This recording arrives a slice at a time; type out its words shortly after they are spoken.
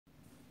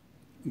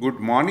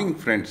Good morning,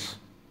 friends.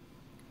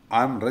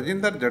 I'm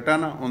Rajinder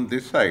Jatana on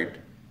this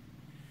side,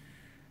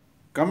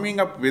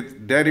 coming up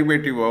with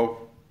derivative of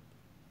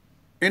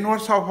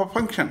inverse of a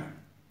function.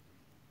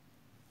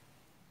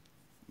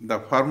 The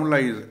formula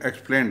is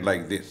explained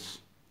like this.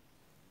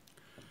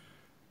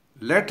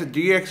 Let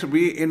gx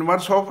be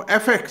inverse of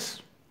fx.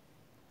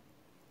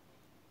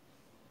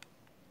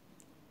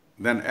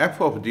 Then f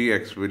of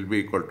gx will be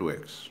equal to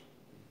x.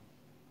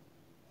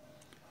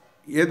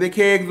 ये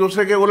देखिए एक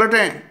दूसरे के उलट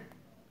हैं,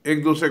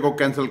 एक दूसरे को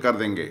कैंसिल कर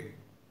देंगे.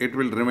 It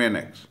will remain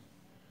x.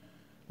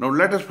 Now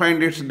let us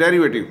find its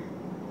derivative.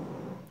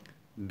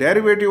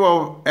 Derivative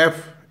of f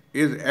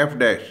is f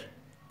dash.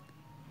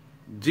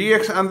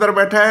 gx अंदर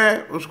बैठा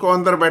है, उसको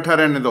अंदर बैठा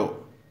रहने दो.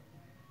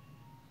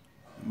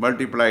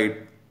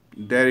 Multiplied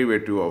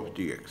derivative of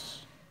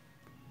gx.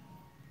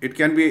 It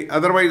can be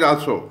otherwise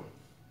also.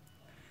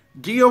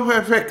 G of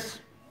fx,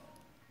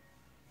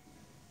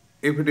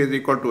 if it is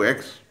equal to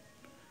x,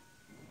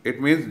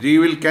 it means g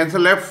will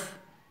cancel f,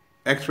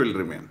 x will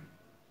remain.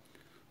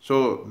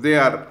 So they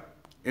are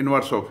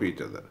inverse of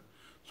each other.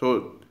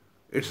 So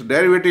its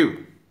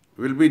derivative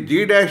will be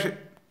g dash.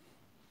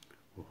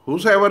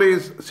 Whosoever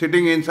is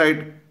sitting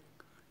inside,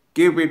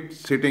 keep it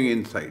sitting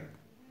inside.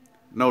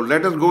 Now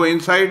let us go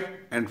inside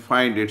and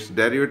find its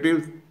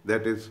derivative,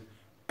 that is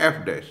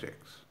f dash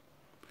x.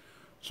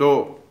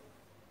 So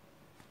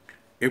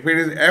if it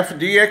is f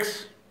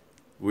gx,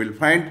 we will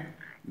find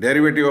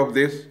derivative of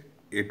this.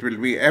 It will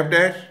be f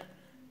dash.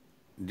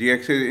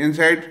 Gx is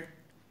inside.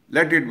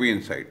 Let it be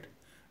inside.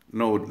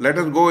 Now let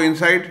us go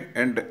inside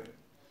and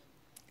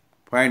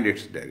find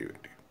its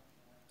derivative.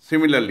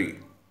 Similarly,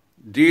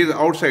 g is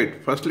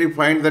outside. Firstly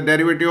find the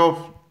derivative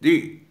of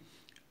g.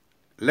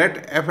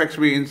 Let fx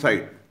be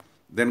inside.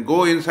 Then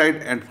go inside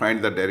and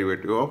find the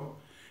derivative of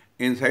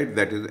inside,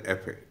 that is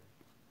fa.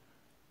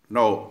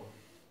 Now,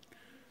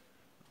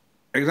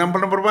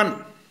 example number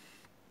 1.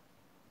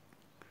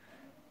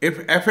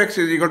 If fx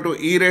is equal to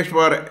e raised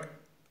power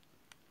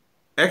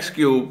x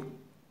cube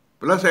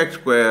plus x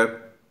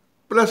square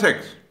plus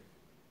x,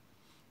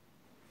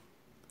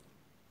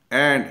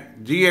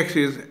 and gx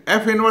is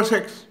f inverse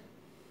x,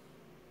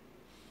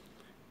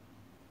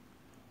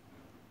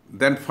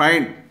 then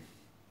find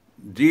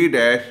g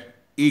dash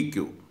e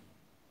cube.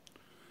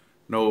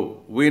 Now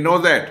we know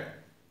that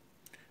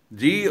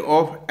g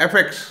of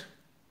fx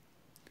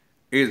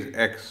is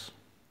x.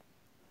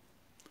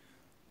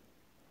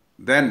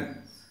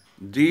 Then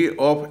g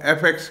of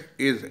fx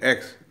is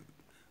x.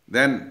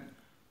 Then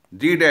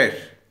g dash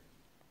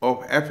of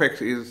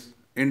fx is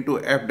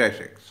into f dash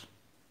x.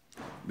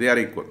 They are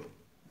equal.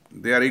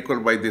 They are equal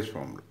by this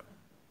formula.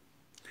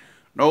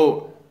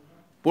 Now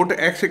put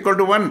x equal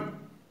to 1.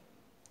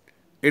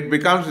 It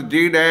becomes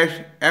g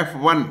dash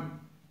f1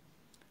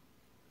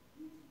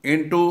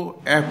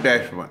 into f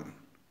dash 1.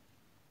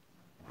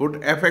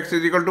 Put fx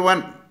is equal to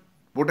 1.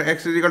 Put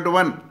x is equal to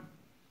 1.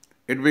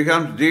 It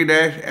becomes g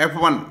dash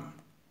f1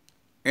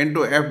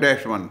 into f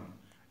dash 1,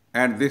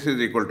 and this is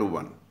equal to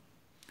 1.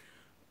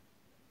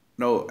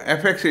 Now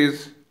fx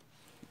is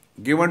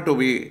given to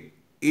be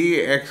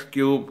ex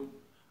cube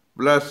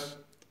plus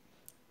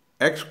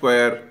x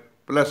square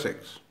plus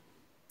x.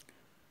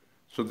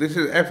 So this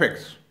is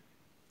fx.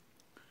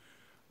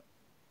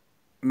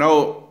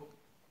 Now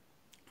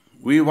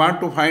we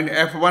want to find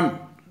f1.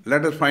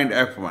 Let us find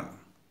f1.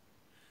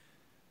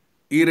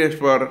 E raised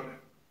power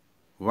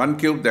 1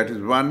 cube, that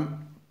is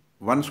 1,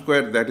 1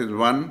 square, that is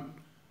 1,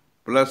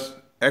 plus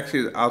x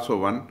is also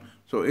 1,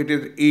 so it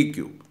is e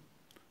cube.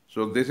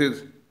 So this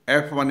is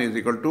f1 is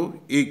equal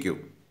to e cube.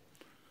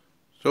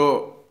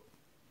 So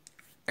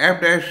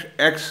f dash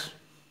x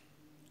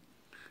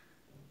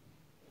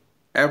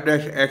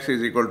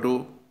is equal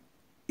to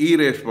e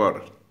raised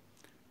power,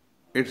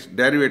 its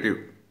derivative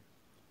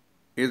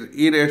is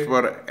e raised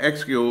power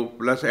x cube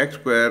plus x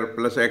square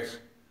plus x.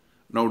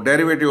 Now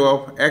derivative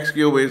of x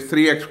cube is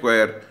 3x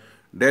square,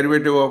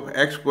 derivative of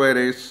x square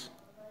is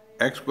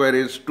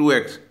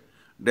 2x,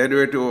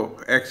 derivative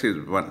of x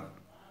is 1.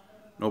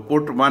 Now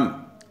put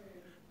 1,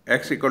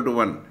 x equal to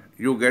 1,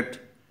 you get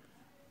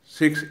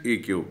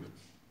 6e cube.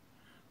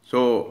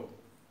 So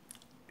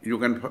you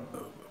can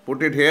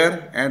put it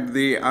here and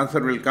the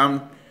answer will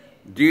come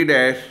g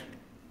dash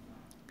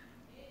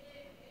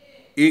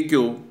e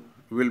cube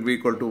will be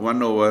equal to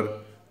 1 over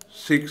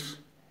 6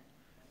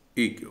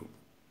 e cube.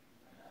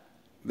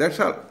 That's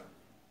all.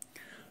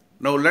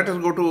 Now let us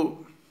go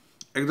to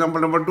example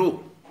number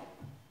 2.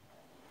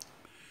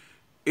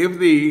 If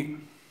the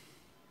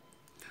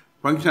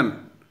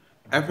function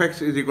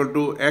fx is equal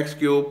to x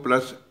cube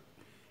plus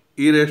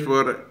e raised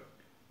power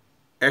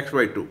x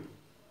by 2,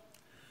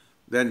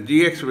 then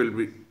gx will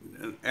be,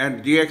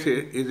 and gx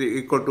is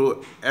equal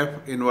to f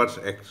inverse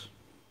x.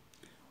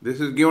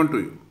 This is given to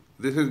you.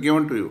 This is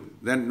given to you.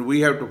 Then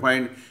we have to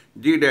find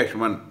g dash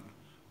 1.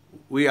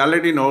 We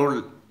already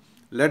know,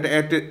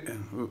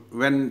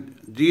 when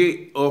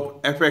g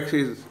of fx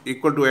is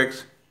equal to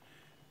x,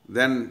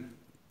 then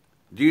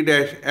g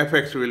dash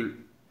fx will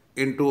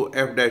into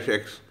f dash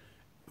x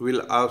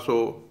will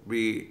also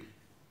be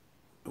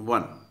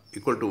 1,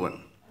 equal to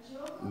 1.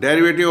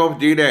 derivative of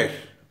g dash,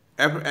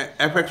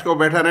 fx को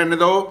बैठा रहने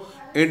दो,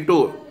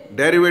 into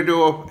derivative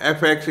of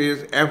fx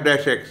is f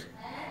dash x.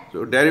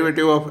 So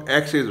derivative of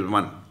x is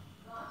 1.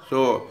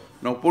 So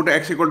now put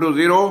x equal to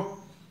 0,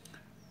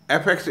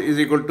 fx is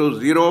equal to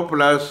 0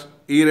 plus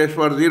e raised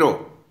to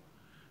 0.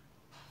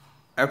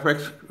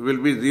 fx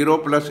will be 0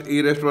 plus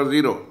e raised to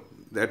 0,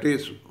 that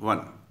is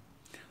 1.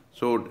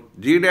 So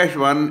g dash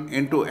 1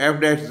 into f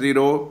dash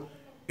 0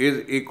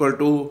 is equal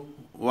to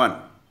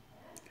 1.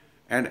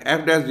 And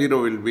f dash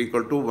 0 will be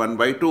equal to 1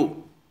 by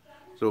 2.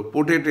 So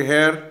put it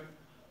here,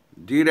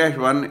 g dash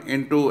 1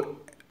 into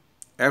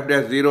f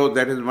dash 0,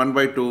 that is 1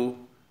 by 2,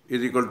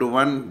 is equal to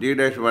 1, g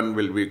dash 1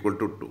 will be equal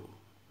to 2.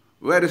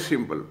 Very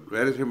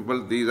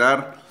simple these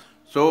are.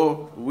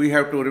 So we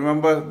have to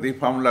remember the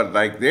formula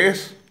like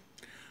this.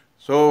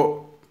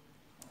 So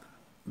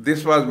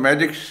this was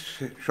magic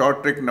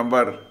short trick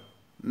number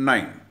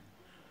 9.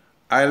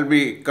 I'll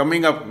be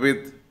coming up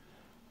with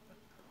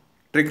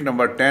trick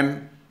number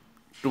 10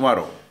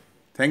 tomorrow.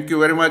 Thank you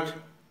very much.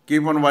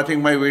 Keep on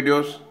watching my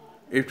videos.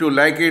 If you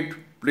like it,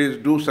 please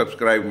do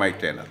subscribe my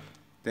channel.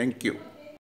 Thank you.